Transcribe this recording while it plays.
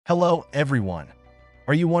Hello, everyone.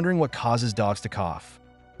 Are you wondering what causes dogs to cough?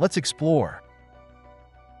 Let's explore.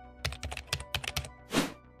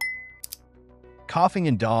 Coughing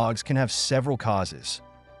in dogs can have several causes,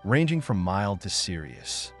 ranging from mild to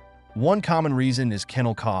serious. One common reason is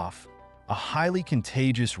kennel cough, a highly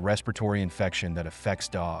contagious respiratory infection that affects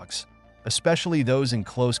dogs, especially those in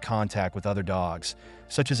close contact with other dogs,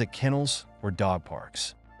 such as at kennels or dog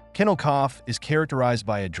parks. Kennel cough is characterized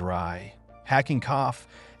by a dry, hacking cough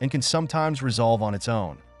and can sometimes resolve on its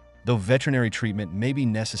own, though veterinary treatment may be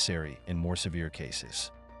necessary in more severe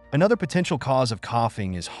cases. Another potential cause of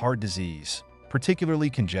coughing is heart disease, particularly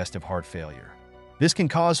congestive heart failure. This can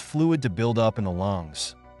cause fluid to build up in the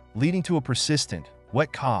lungs, leading to a persistent,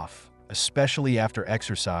 wet cough, especially after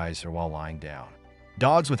exercise or while lying down.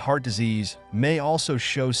 Dogs with heart disease may also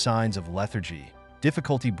show signs of lethargy,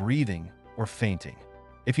 difficulty breathing, or fainting.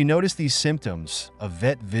 If you notice these symptoms, a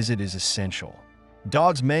vet visit is essential.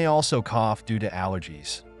 Dogs may also cough due to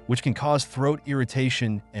allergies, which can cause throat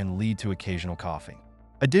irritation and lead to occasional coughing.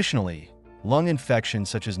 Additionally, lung infections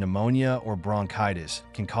such as pneumonia or bronchitis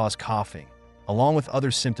can cause coughing, along with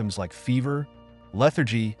other symptoms like fever,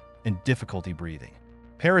 lethargy, and difficulty breathing.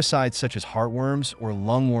 Parasites such as heartworms or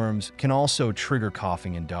lungworms can also trigger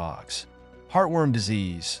coughing in dogs. Heartworm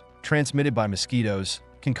disease, transmitted by mosquitoes,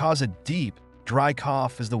 can cause a deep, dry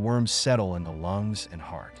cough as the worms settle in the lungs and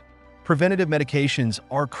heart. Preventative medications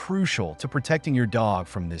are crucial to protecting your dog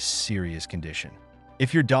from this serious condition.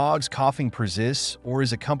 If your dog's coughing persists or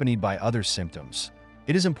is accompanied by other symptoms,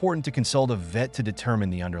 it is important to consult a vet to determine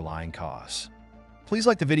the underlying cause. Please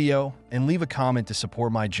like the video and leave a comment to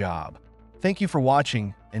support my job. Thank you for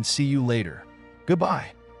watching and see you later.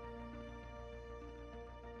 Goodbye.